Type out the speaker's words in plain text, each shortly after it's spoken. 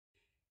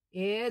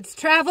It's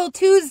Travel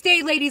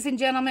Tuesday, ladies and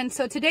gentlemen.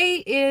 So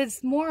today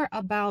is more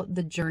about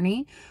the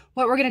journey.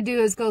 What we're going to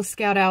do is go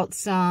scout out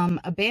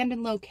some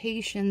abandoned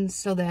locations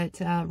so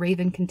that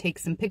Raven can take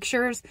some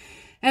pictures.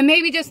 And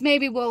maybe, just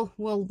maybe, we'll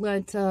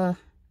let the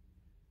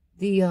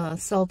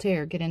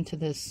Saltaire get into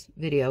this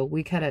video.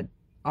 We cut it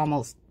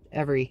almost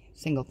every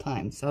single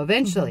time. So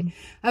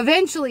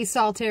eventually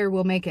Saltaire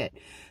will make it.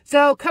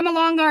 So come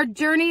along our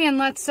journey and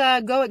let's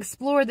go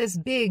explore this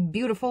big,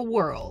 beautiful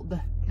world.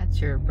 That's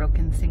your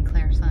broken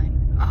Sinclair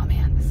sign. Oh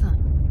man, the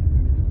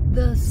sun.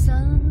 The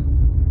sun.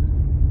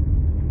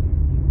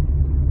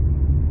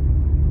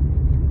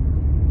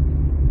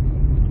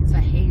 It's a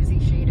hazy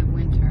shade of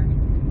winter.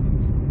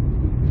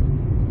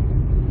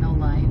 No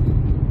life.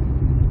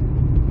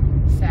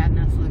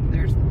 Sadness. Look,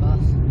 there's the bus.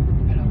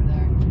 Right over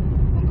there.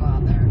 We'll go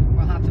out there.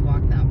 We'll have to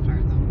walk that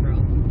part though,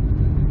 bro.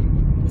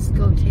 Let's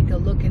go take a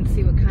look and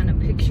see what kind of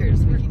pictures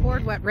we can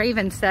record what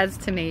Raven says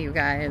to me, you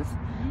guys.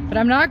 But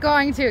I'm not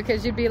going to,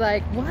 because you'd be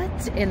like,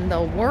 what in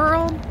the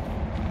world?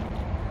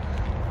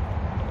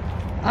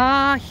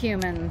 Ah,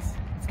 humans.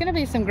 It's going to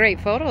be some great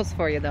photos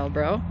for you though,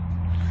 bro.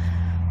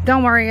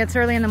 Don't worry, it's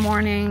early in the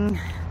morning.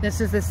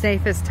 This is the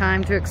safest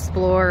time to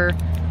explore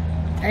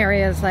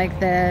areas like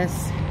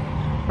this.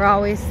 We're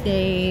always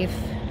safe.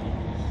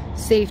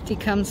 Safety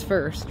comes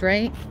first,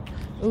 right?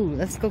 Ooh,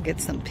 let's go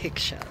get some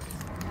pictures.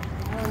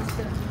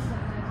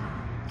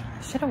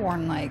 I should have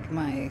worn like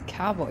my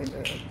cowboy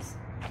boots.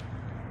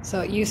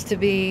 So it used to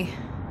be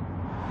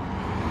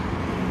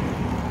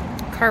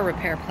a car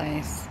repair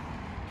place.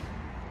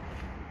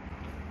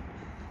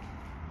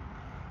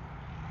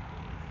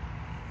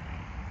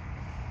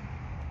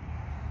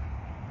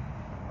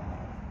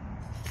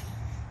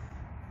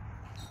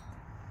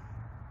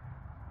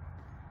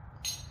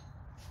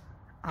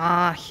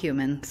 Ah,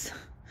 humans.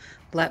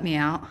 Let me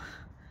out.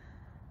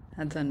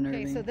 That's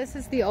unnerving. Okay, so this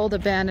is the old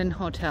abandoned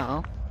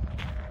hotel.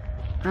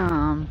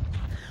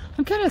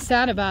 I'm kind of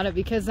sad about it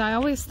because I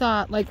always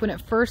thought, like when it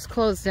first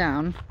closed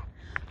down,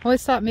 I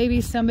always thought maybe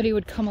somebody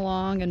would come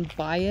along and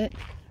buy it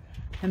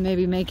and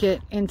maybe make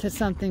it into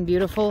something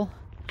beautiful.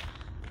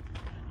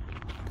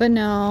 But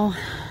no,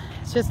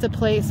 it's just a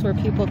place where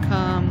people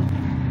come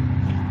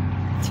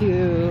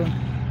to,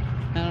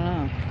 I don't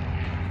know,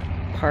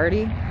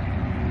 party,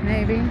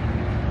 maybe.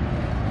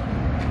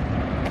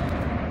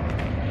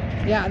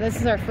 Yeah, this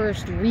is our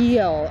first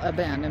real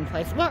abandoned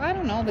place. Well, I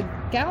don't know. The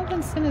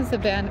Galveston is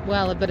abandoned.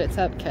 Well, but it's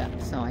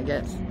upkept, so I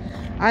guess.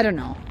 I don't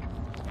know.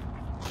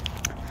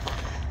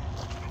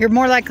 You're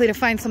more likely to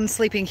find someone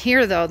sleeping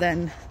here, though,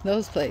 than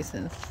those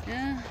places.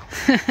 Yeah.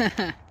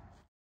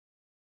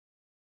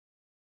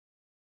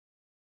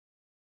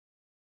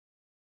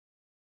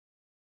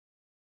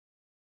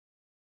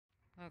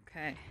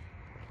 Okay.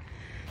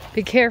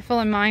 Be careful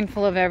and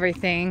mindful of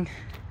everything.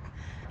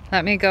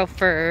 Let me go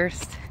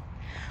first.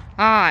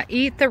 Ah,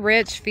 eat the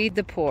rich, feed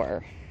the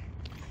poor.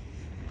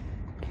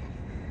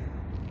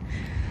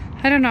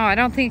 I don't know. I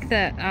don't think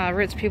that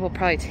rich people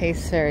probably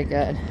taste very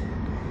good.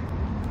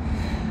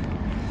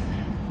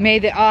 May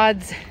the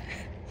odds...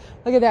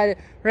 Look at that,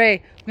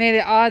 Ray. May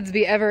the odds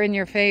be ever in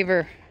your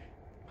favor.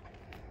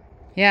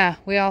 Yeah,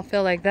 we all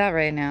feel like that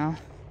right now.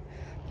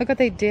 Look what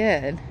they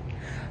did.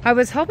 I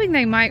was hoping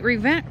they might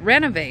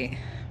renovate.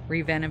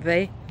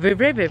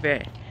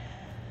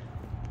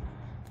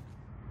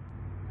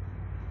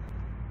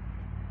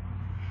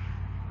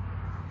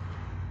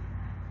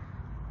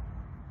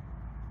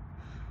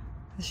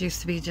 This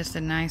used to be just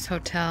a nice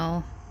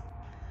hotel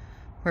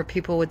where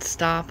people would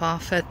stop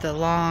off at the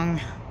long,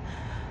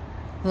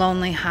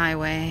 lonely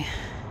highway,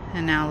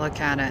 and now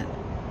look at it.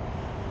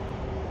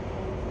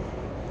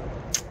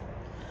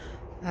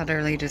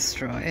 Utterly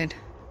destroyed.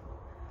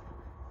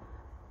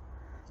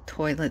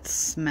 Toilets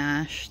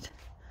smashed.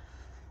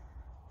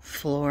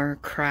 Floor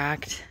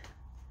cracked.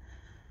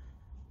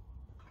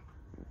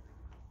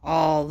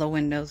 All the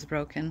windows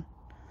broken.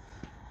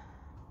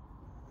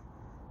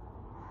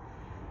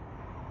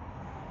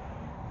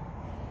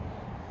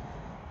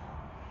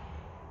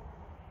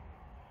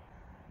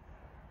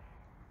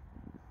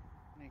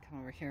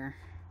 Over here.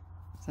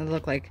 So it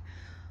looked like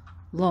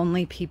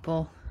lonely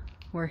people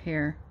were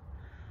here.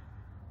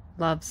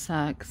 Love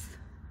sucks.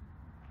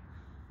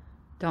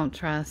 Don't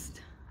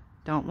trust.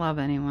 Don't love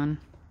anyone.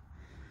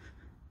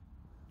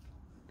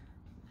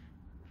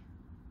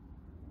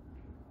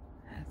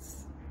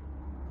 That's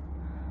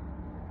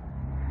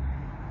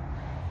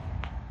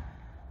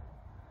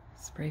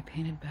spray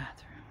painted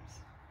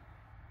bathrooms.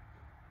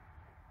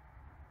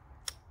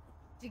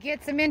 Did you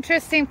get some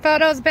interesting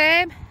photos,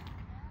 babe?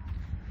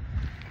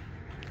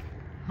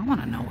 I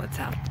want to know what's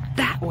out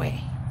that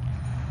way.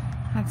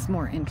 That's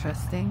more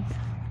interesting.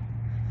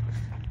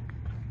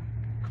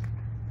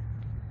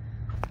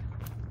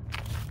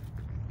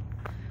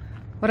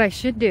 What I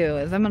should do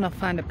is I'm going to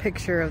find a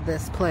picture of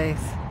this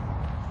place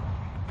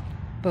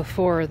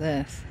before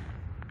this.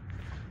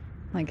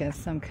 Like as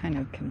some kind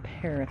of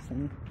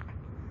comparison.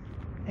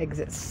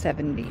 Exit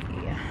 70.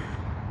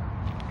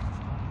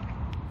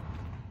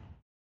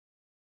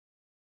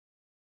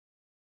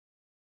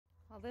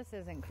 Well, this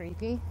isn't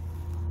creepy.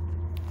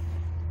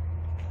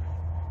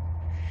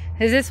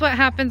 Is this what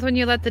happens when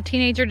you let the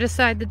teenager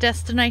decide the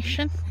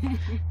destination?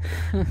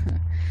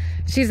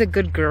 She's a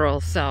good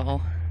girl,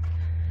 so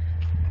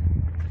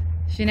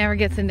she never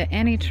gets into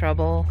any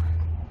trouble.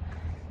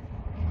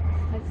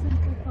 I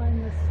simply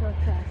find this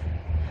sarcastic.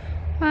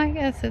 Well, I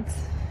guess it's,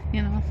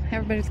 you know,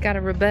 everybody's got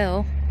to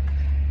rebel.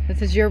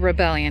 This is your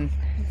rebellion.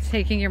 It's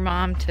taking your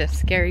mom to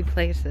scary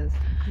places.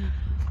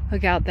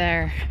 Look out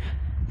there.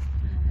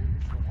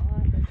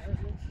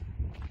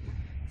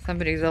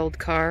 Somebody's old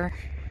car.